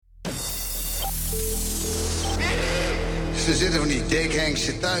Er zitten van die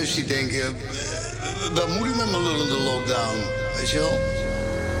dikhengsten thuis die denken... wat moet ik met mijn lullende lockdown? Weet je wel?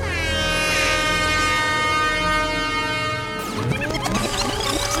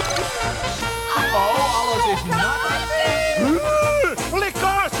 Oh, alles is nat.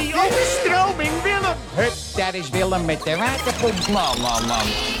 Lekkasie, overstroming, Willem. Hup, daar is Willem met de waterpomp. Man. Ik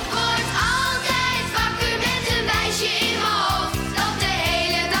word altijd wakker met een wijsje in mijn hoofd. Dat de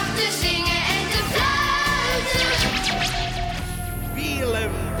hele dag te zingen en te fluiten.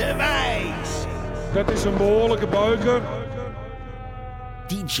 Willem de Wijs. Dat is een behoorlijke buiker.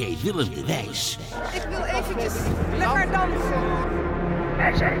 DJ Willem de Wijs. Ik wil eventjes lekker dansen.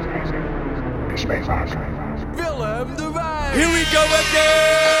 Is Meemaken. Willem de Wijs. Here we go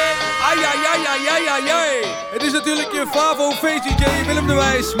again! Ai. Het is natuurlijk je Favo VCJ Willem de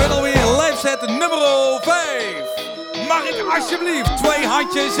Wijs met alweer live set nummer 5. Mag ik alsjeblieft 2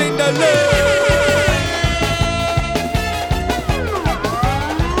 handjes in de lucht?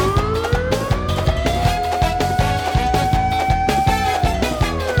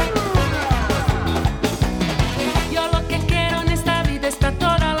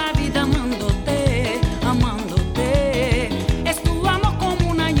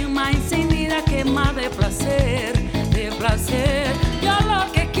 Yo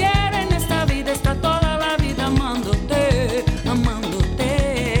lo que quiero en esta vida está toda la vida amándote,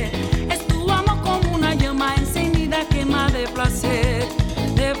 amándote. Es tu amor como una llama encendida quema de placer,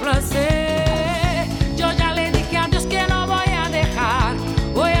 de placer. Yo ya le dije a Dios que no voy a dejar,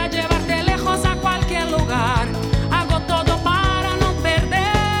 voy a llevarte lejos a cualquier lugar. Hago todo para no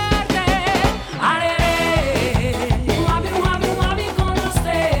perderte. Haré un ave con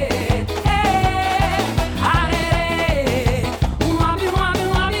usted. Haré un ave con usted. Haré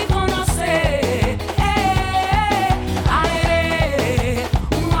un ave con usted. Haré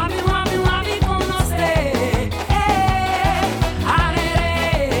un ave con usted.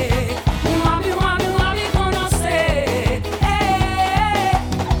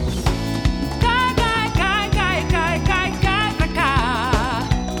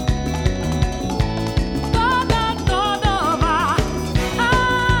 Todo va a lograr.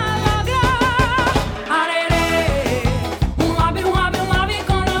 Haré un ave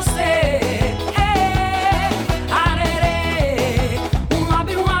con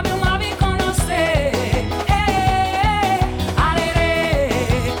usted.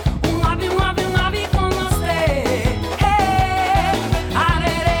 Haré un ave con usted. Haré un ave con usted.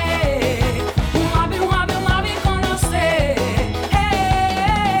 Haré un ave con usted.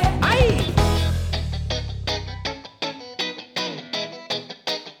 ¡Ay!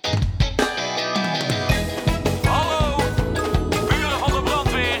 Hallo, buren van de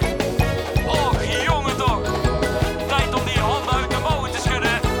brandweer. Och, jongen toch. Tijd om die handen uit de mouwen te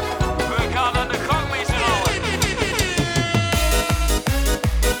schudden. We gaan aan de gang mee z'n allen.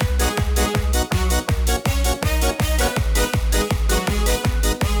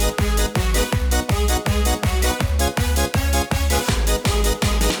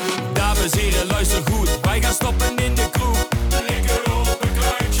 Dames en heren, luister goed. Wij gaan stoppen in de kroeg. Lekker op een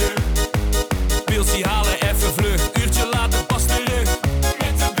kruidje. Pilsie halen, even vlug. Uurtje later pas terug.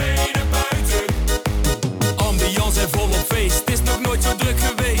 Met de benen buiten. Ambiance en volop feest. Het is nog nooit zo druk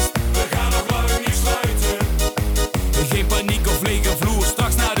geweest. We gaan nog lang niet sluiten. Geen paniek of lege vloer.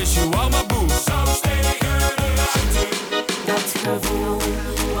 Straks naar de shawarma boer. Saus tegen de ruiten. Dat gevoel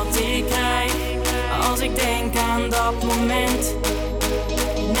wat ik krijg als ik denk aan dat moment.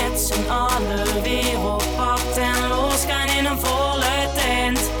 Met z'n allen weer op pad en losgaan in een volle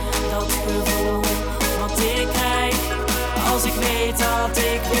tent. Dat gevoel wat ik krijg als ik weet dat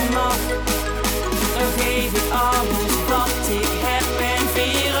ik weer mag. Dan geef ik alles wat ik heb en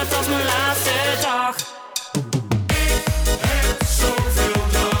vier het als mijn laatste dag. Heb zoveel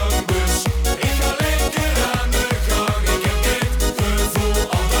dankbus. Ik ga lekker aan de gang. Ik heb dit gevoel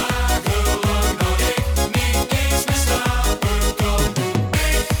al dagenlang dat ik niet eens meer slapen kan.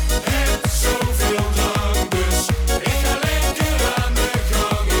 Ik heb zoveel dankbus. Ik ga lekker aan de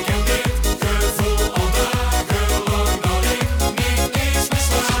gang. Ik heb dit gevoel al dagenlang dat ik niet eens meer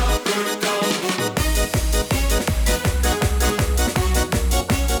slapen kan.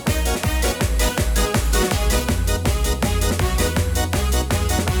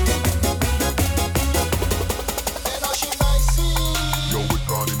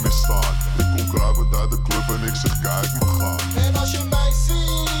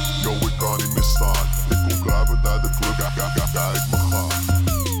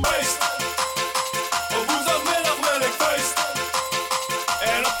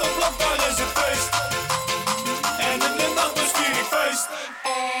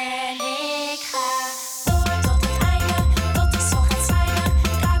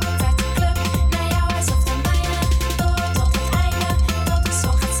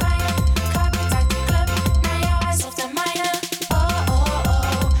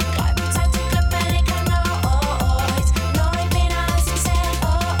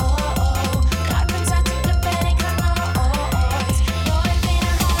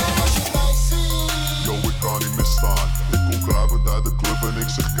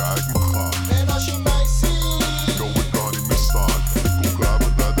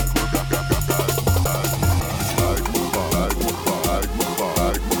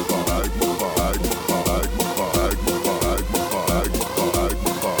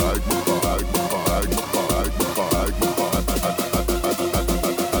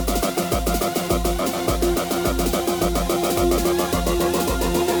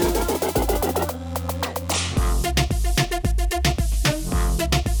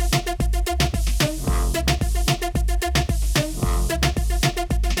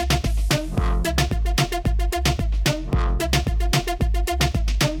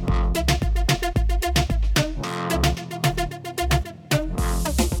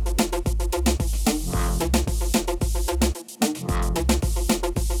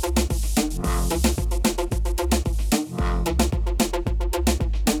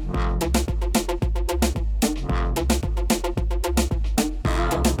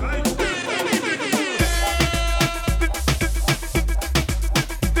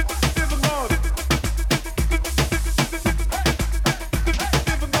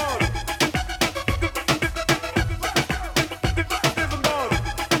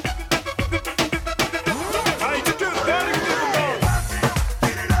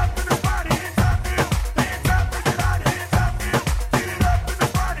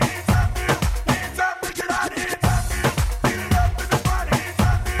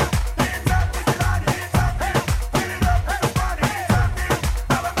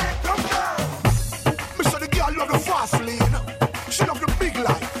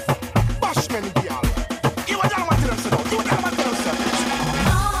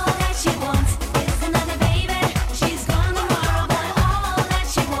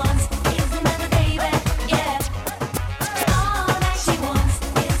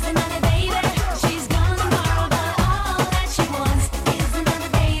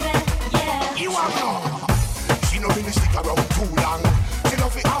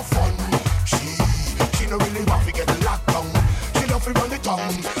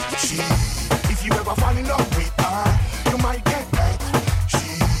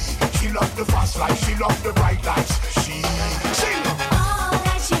 fast life, she love the bright lights. She sing. All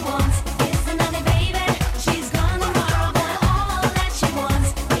that she wants is another baby. She's gone tomorrow, but all that she wants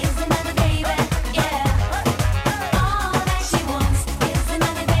is another baby. Yeah. All that she wants is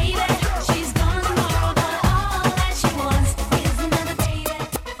another baby. She's gone tomorrow, but all that she wants is another baby.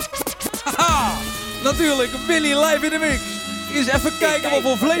 Haha, natuurlijk Willy live in de mix. Eens even kijken wat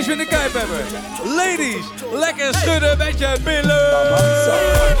voor vlees we in de kuip hebben. Ladies, lekker schudden met je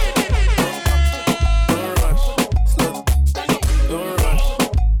billen.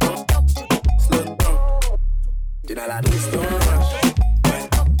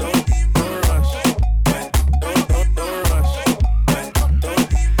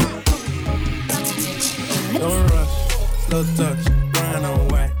 Don't rush, slow touch, brown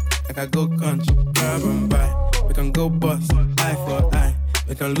and white. Like I go country, grab and buy. We can go bust, eye for eye.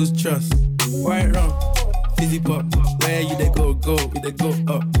 We can lose trust. White rum, fizzy pop. Where you they go, we they go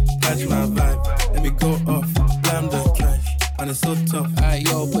up. Catch my vibe, let me go off. Slam the trash, and it's so tough. Alright,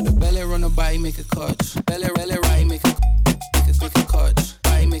 yo, put the belly on the body, make a catch. Belly right, make a catch.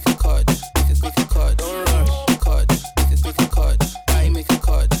 Body, make a catch. Make a catch. Don't rush, Catch. Make a catch. Body, make a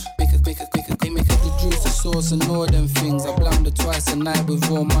catch. Make the juice, the sauce, and all them things. I blammed it twice a night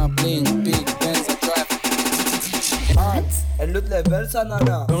with all my bling. Big Benz, I drive. El le versa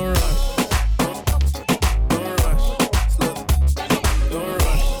nana. don't rush. Don't rush, slow. Don't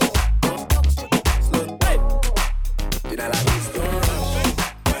rush, slow. Hey. You know like this. Don't rush.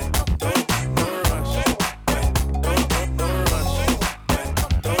 Don't rush. Don't rush.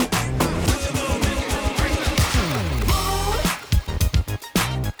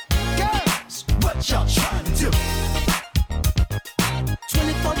 Girls, what y'all trying to do?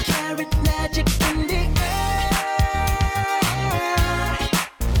 24 karat magic in the air.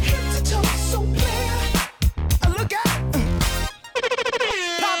 Head to toe so clear. Look out.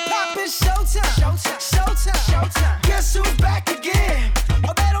 Pop, it's showtime. Showtime. Guess who's back again?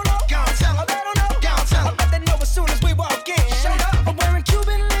 Oh, they don't know. Gonna tell 'em. They don't know. Gonna tell 'em. I bet they know as soon as we walk in. Shut up. I'm wearing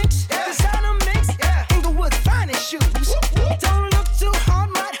Cuban links. Designer mix. Inglewood's finest shoes. Don't look too hard,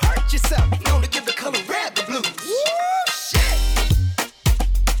 might hurt yourself. Known to give the color red the blues. Shit.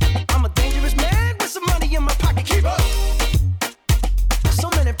 I'm a dangerous man with some money in my pocket. Keep up. So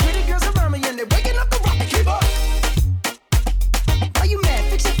many pretty girls around me and they're waking up the rocket. Keep up. Why you mad?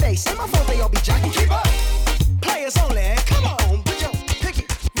 Fix your face. In my phone they all be jocking. Keep up. Players only. Come on, put your pinky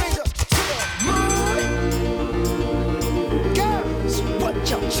rings up to the moon. Girls, what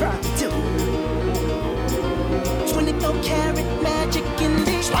y'all trying to do? 24 karat magic in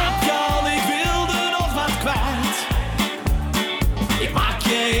the Slaap je al, ik wilde nog wat kwijt. Ik maak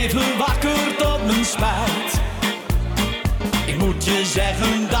je even wakker tot mijn spijt. Ik moet je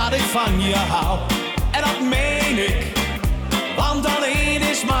zeggen dat ik van je hou. En dat meen ik, want alleen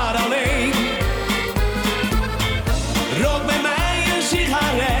is maar alleen. Rook met mij een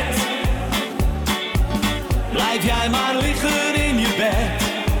sigaret. Blijf jij maar liggen in je bed.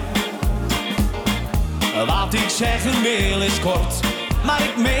 Wat ik zeggen wil is kort, maar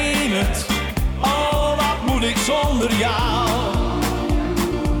ik meen het. Oh, wat moet ik zonder jou?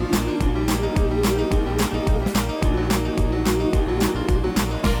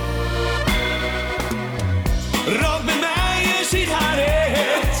 Rook met mij een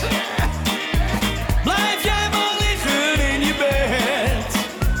sigaret. Blijf jij maar liggen in je bed.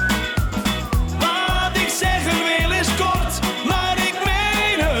 Wat ik zeggen wil is kort, maar ik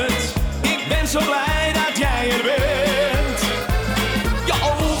meen het. Ik ben zo blij dat jij er bent. Je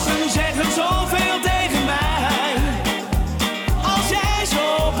ogen zeggen zoveel tegen mij. Als jij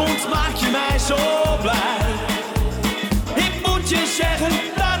zo voelt, maak je mij zo blij. Ik moet je zeggen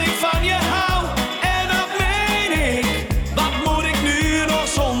dat ik van je hou. En dat meen ik. Wat moet ik nu nog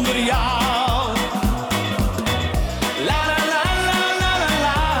zonder jou? La la la la la la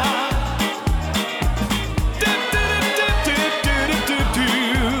la. Du du du du du du du du.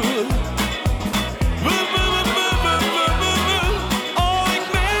 Woe woe woe woe woe woe woe. Oh, ik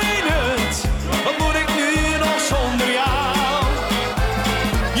meen het. Wat moet ik nu nog zonder jou?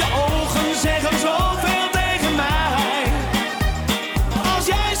 Je ogen zeggen zoveel tegen mij. Als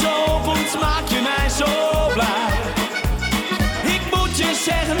jij zo voelt, maak je mij zo blij. Ik moet je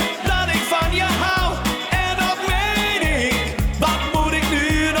zeggen dat ik van je hou. En dat meen ik. Wat moet ik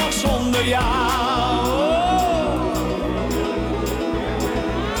nu nog zonder jou?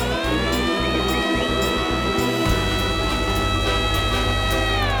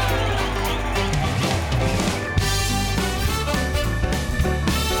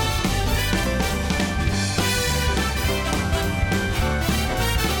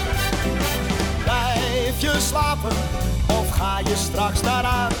 Blijf je slapen of ga je straks naar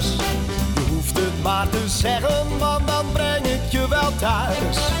huis? Je hoeft maar te zeggen, want dan breng ik je wel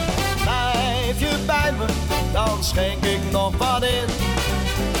thuis. Blijf je bij me, dan schenk ik nog wat in.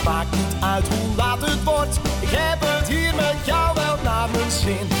 Maakt niet uit hoe laat het wordt, ik heb het hier met jou wel naar mijn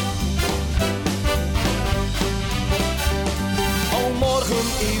zin. Oh,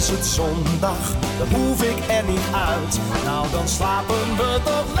 morgen is het zondag, dan hoef ik er niet uit. Nou, dan slapen we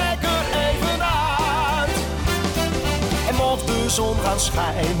toch lekker even uit. En mocht de zon gaan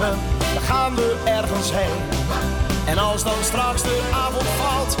schijnen, dan gaan we ergens heen. En als dan straks de avond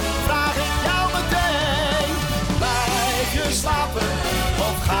valt, vraag ik jou meteen. Blijf je slapen,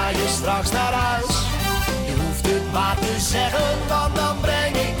 of ga je straks naar huis? Je hoeft het maar te zeggen, want dan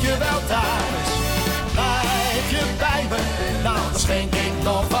breng ik je wel thuis. Blijf je bij me, nou dan schenk ik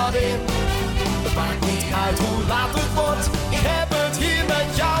nog wat in. Het maakt niet uit hoe laat het wordt, ik heb het hier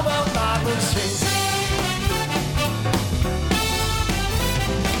met jou wel naar mijn zin.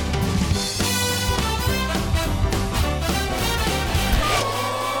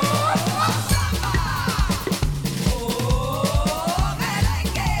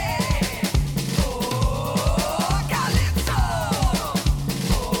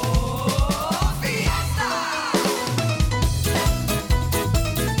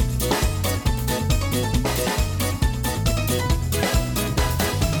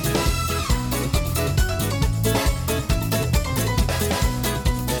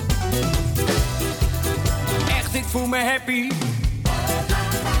 Voel me happy.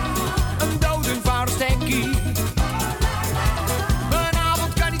 Een dodenvouwstekkie. Mijn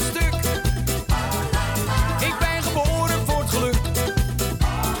avond kan niet stuk. Ik ben geboren voor het geluk.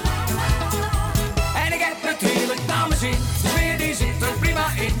 En ik heb het heerlijk naar mijn zin. De sfeer die zit er prima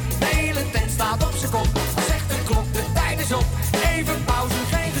in. De hele tent staat op zijn kop. Als zegt de klok, de tijd is op. Even pauze,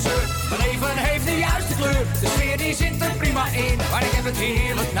 geen gezeur. Mijn leven heeft de juiste kleur. De sfeer die zit er prima in. Maar ik heb het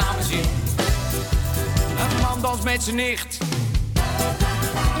heerlijk naar mijn zin. Een man danst met zijn nicht.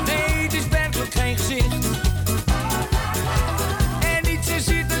 Nee, het is werkelijk geen gezicht. En niets is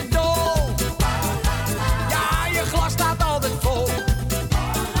hier te dol. Ja, je glas staat altijd vol.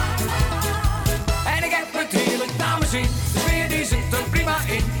 En ik heb het heerlijk naar mijn zin. De sfeer die zit er prima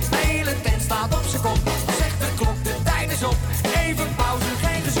in. De hele tent staat op zijn kop. Als zegt de klok, de tijd is op. Even pauze,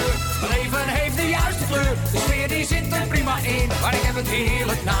 geen gezeur. Mijn leven heeft de juiste kleur. De sfeer die zit er prima in. Maar ik heb het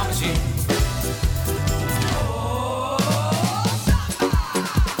heerlijk naar mijn zin.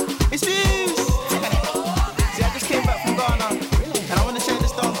 It's Fuse! See, I just came back from Ghana, and I want to share the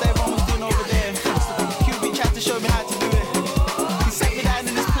stuff that everyone was doing over there. QB tried to show me how to do it. He sat me down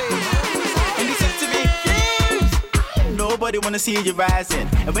in this place, and he said to me, Fuse! Nobody want to see you rising,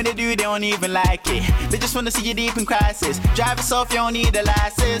 and when they do, they don't even like it. They just want to see you deep in crisis. Drive yourself, you don't need a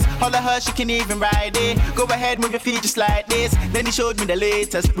license. Holler her, she can even ride it. Go ahead, move your feet just like this. Then he showed me the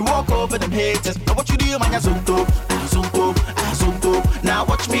latest. We walk over them haters. Now what you do, man, you're zonto, zonto, zonto. Now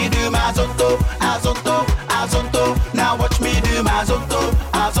watch me do my zonto, zonto, zonto. Now watch me do my zonto,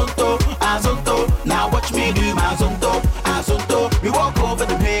 zonto, zonto. Now watch me do my zonto, zonto. We walk over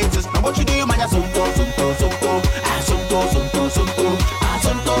them haters. Now what you do, man, you're zonto, zonto, zonto, zonto, zonto, zonto,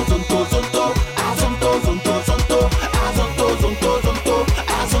 zonto, zonto, zonto. Zonto, zonto, zonto, zonto, zonto, zonto, zonto, zonto,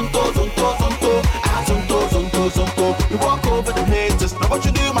 zonto, zonto, zonto, zonto. We walk over the haters. Now what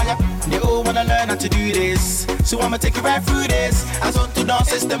you do, man? They all wanna learn how to do this, so I'ma take you right through this. As on to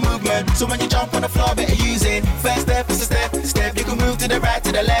dance, it's the movement. So when you jump on the floor, better use it. First step is a step, step. You can move to the right,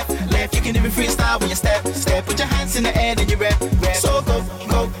 to the left, left. You can even freestyle when you step, step. Put your hands in the air, then you rap, rap. So go,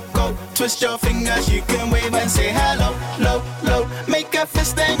 go, go. Twist your fingers, you can wave and say hello, low, low. Make a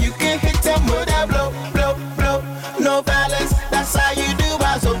fist, then you can hit them with that blow, blow, blow. No balance, that's how you do.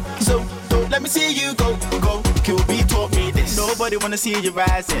 So, let me see you go, go. QB taught me this. Nobody wanna see you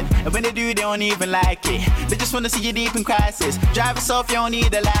rising, and when they do, they don't even like it. They just wanna see you deep in crisis. Drive yourself, you don't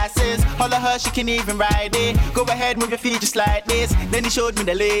need a license. Holler her, she can even ride it. Go ahead, move your feet just like this. Then he showed me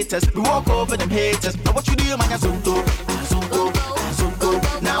the latest. We walk over them haters. Now what you do, man, zonto, zonto, zonto.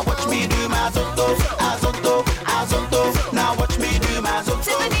 Now watch me do my zonto, zonto, zonto. Now watch me do my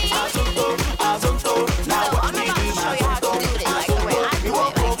zonto, zonto, zonto. Now watch me do my zonto, zonto. We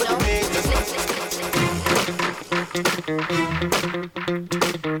walk over them haters.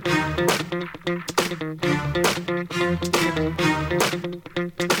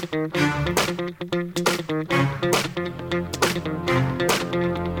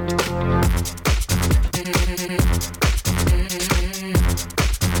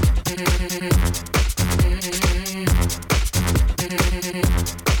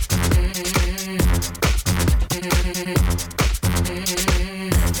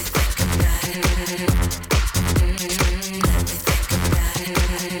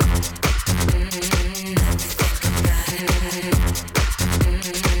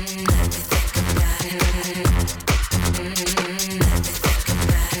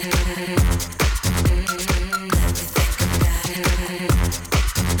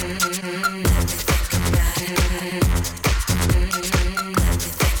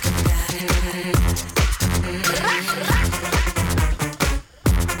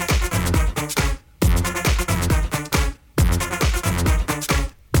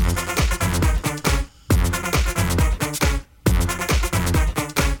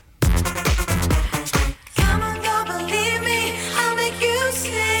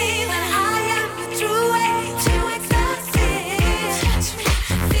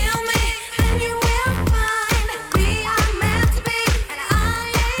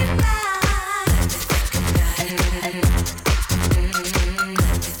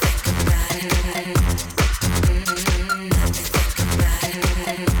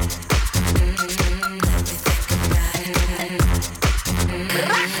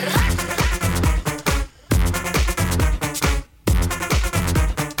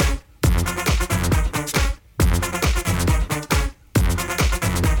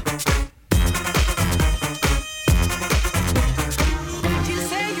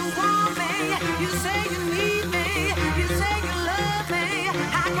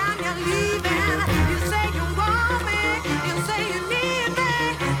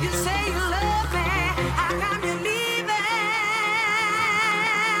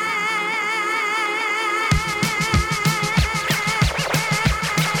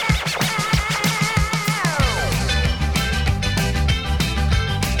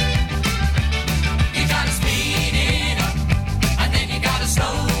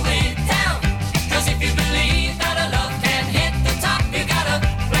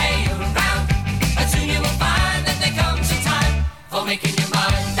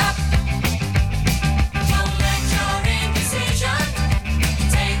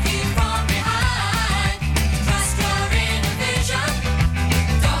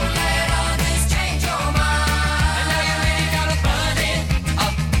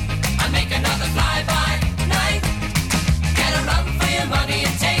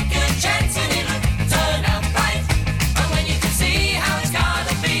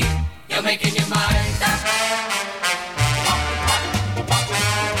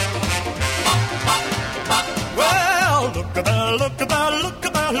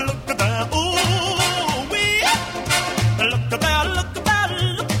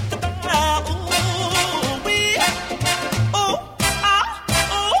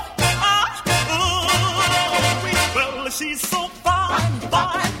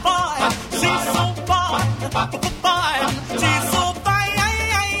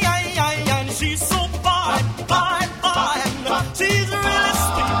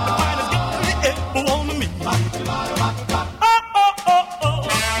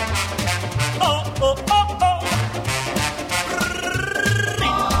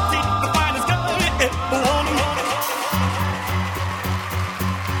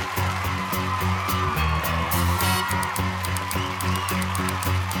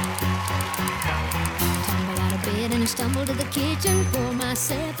 gonna stumble to the kitchen, pour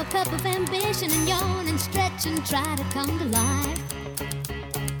myself a cup of ambition, and yawn and stretch and try to come to life.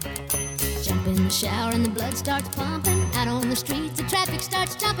 Jump in the shower and the blood starts pumping. Out on the streets, the traffic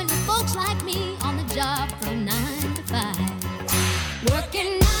starts jumping with folks like me on the job from 9 to 5.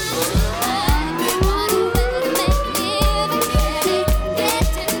 Working 9 to 5, what a way to make a living, barely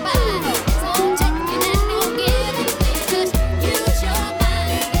getting by. So taking and no giving, just use your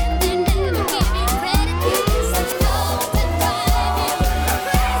mind, and they never give you credit. Such love that drive you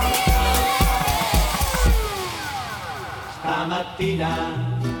crazy. Stamattina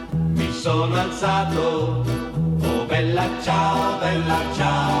mi sono alzato, oh bella ciao,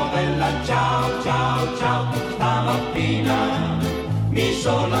 ciao, ciao, ciao. Stamattina mi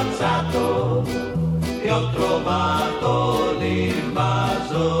sono alzato e ho trovato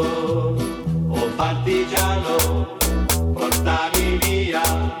l'invaso. Oh partigiano, portami via,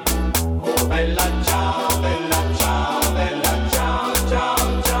 oh bella ciao, ciao,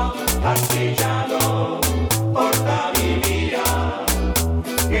 ciao, ciao. Partigiano, portami via,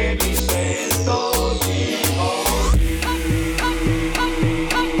 che mi sento di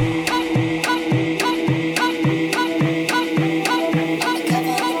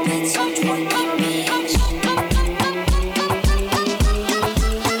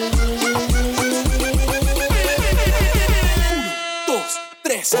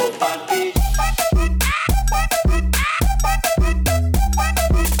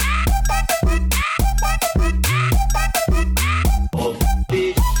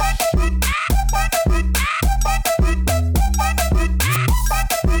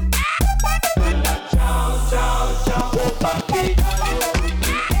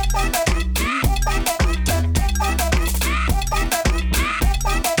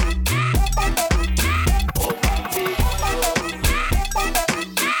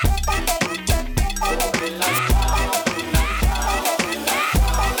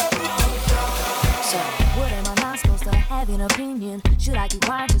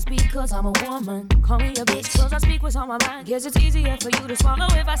Guess it's easier for you to swallow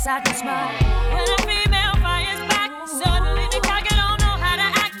if I sat and smile. When a female fires back, suddenly the cocky don't know how to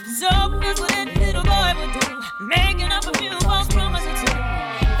act. So that's what that little boy would do, making up a few false promises to.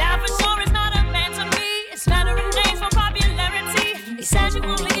 That for sure is not a man to me. It's slandering names for popularity. He says you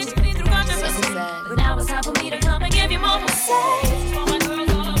only get me through controversy, but now it's time for me to come and give you more to say. For my girls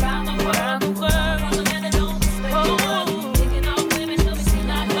all around the world, all the men that don't respect. Picking on women till we see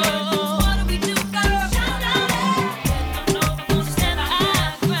like her. What do we do, girl? Shout out.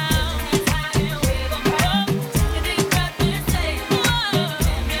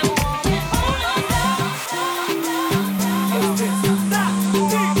 Hold on.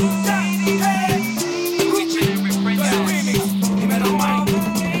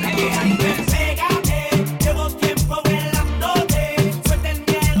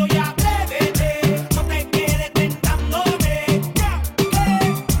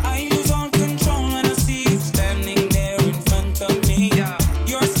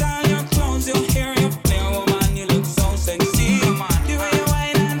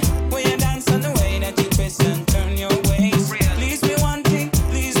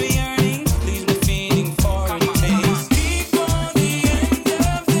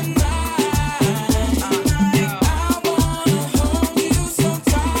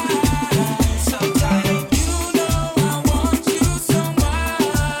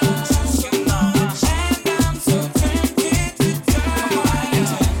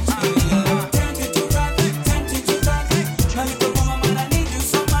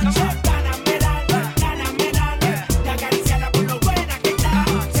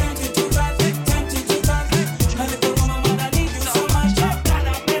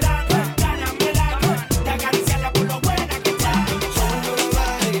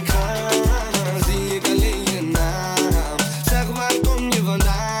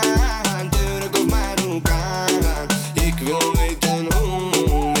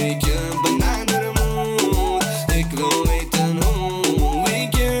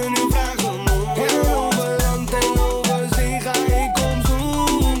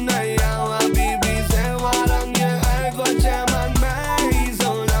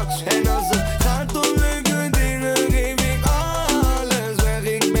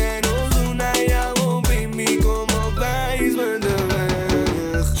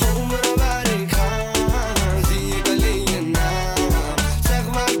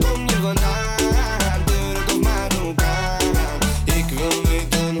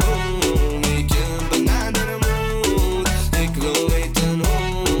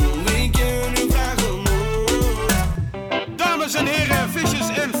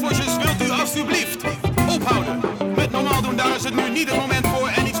 is het nu niet het moment voor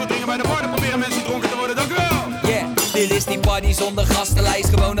en niet zo dringen bij de bar. Dan proberen mensen dronken te worden, dank u wel. Yeah, dit is die party zonder gastenlijst.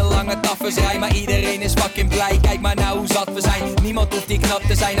 Gewoon een lange tafersrij, maar iedereen is fucking blij. Kijk maar nou hoe zat we zijn. Niemand hoeft die knap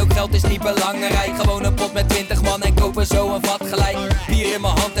te zijn, ook geld is niet belangrijk. Gewoon een pot met 20 man en kopen zo een vat gelijk. Bier in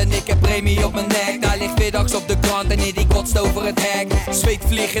mijn hand en ik heb premie op mijn nek. Daar ligt Viddax op de krant en die kotst over het hek. Zweet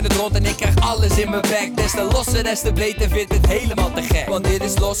vlieg in het rond en ik krijg alles in mijn bek. Des te losser, des te beter, vindt het helemaal te gek. Want dit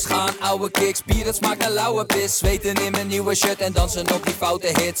is losgaan, ouwe kicks, bier dat smaakt naar lauwe pis. Zweten in mijn nieuwe shirt en dansen op die foute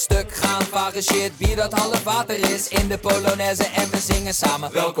hit. Stuk gaan, vage shit, bier dat half water is. In de Polonaise en we zingen samen.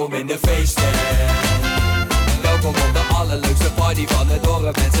 Welkom in de feesten. Welkom op de allerleukste party van het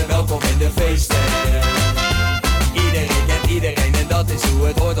dorp. Mensen, welkom in de feesten. Iedereen kent iedereen en dat is hoe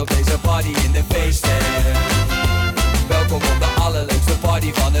het hoort op deze party in de feesten. Welkom op de allerleukste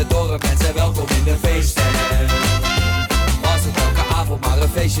party van het dorp. Mensen, welkom in de feesten. Was het elke avond maar een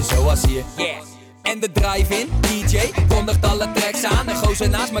feestje zoals hier. Yeah. En de drive-in, DJ, kondigt alle tracks aan. De gozer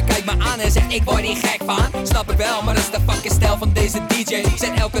naast me kijkt me aan en zegt ik word hier gek van. Snap ik wel, maar dat is de fucking stijl van deze DJ.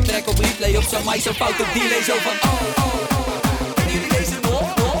 Zet elke track op replay op zo'n mic, zo'n foute delay. Zo van oh. Kennen jullie deze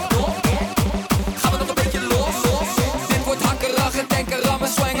nog? Gaan we nog een beetje los? Dit wordt hakken, rachen, tanken, rammen,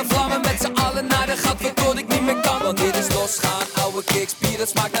 zwangen, vlammen. Met z'n allen naar de gat, tot ik niet meer kan. Want dit is losgaan, ouwe kicks, bier dat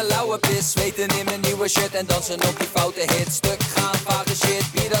smaakt naar lauwe pis. Zweten in mijn nieuwe shirt en dansen op die foute hit. Stuk gaan, vage shit,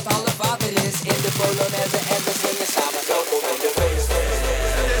 bier dat half water is. In de Polonaise en we zingen samen. Welkom in de feesten.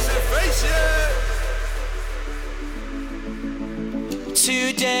 Het is een feestje.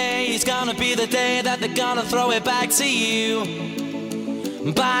 Today is gonna be the day that they're gonna throw it back to you.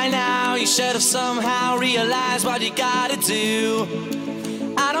 By now you should have somehow realized what you gotta do.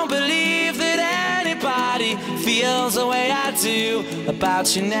 I don't believe that anybody feels the way I do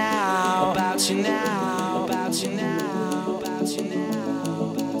about you now, about you now, about you now, about you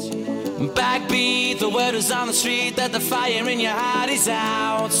now, about you now. Backbeat, the word is on the street that the fire in your heart is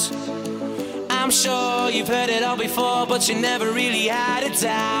out. I'm sure you've heard it all before, but you never really had a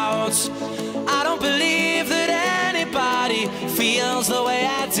doubt. I don't believe that anybody feels the way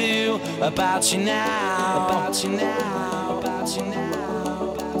I do about you now, about you now, about you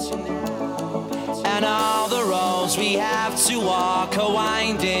now, about you now. And all the roads we have to walk are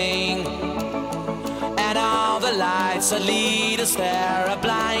winding, and all the lights that lead us there are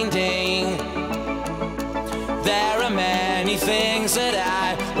blinding. There are many things that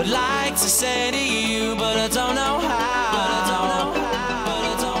I would like to say to you, but I don't know how. But I don't know how. But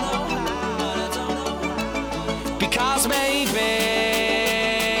I don't know how. But I don't know how. Because maybe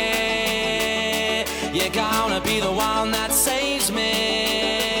you're gonna be the one that saves me.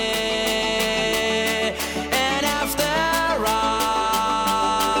 And after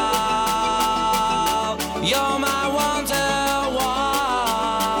all, you're my wonderwall.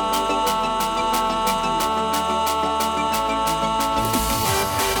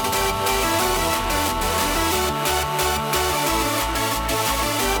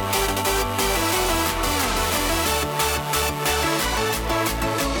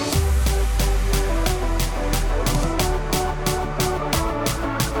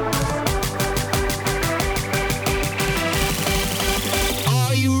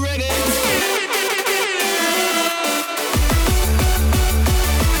 Are you ready?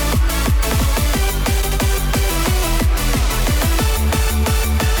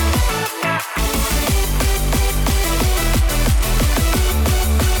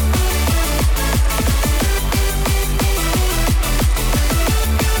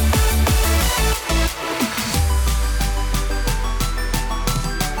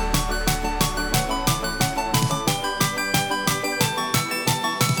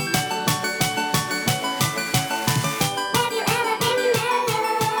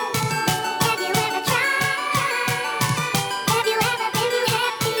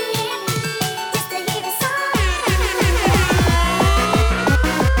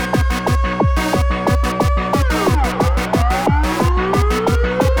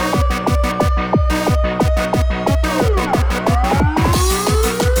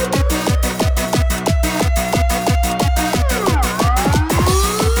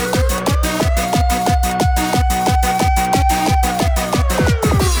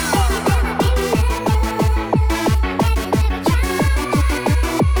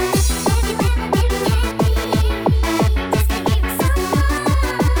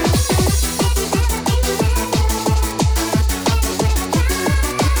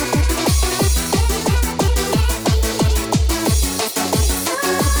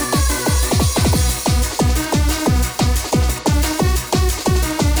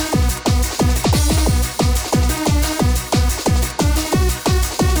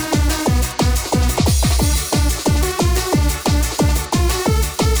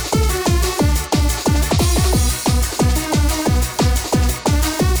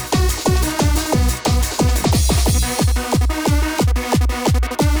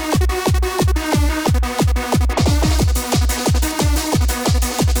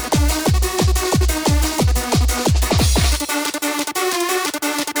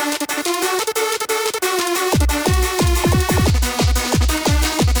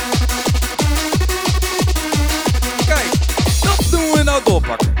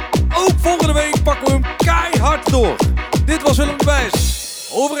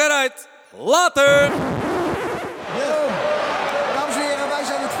 Over en uit. Later.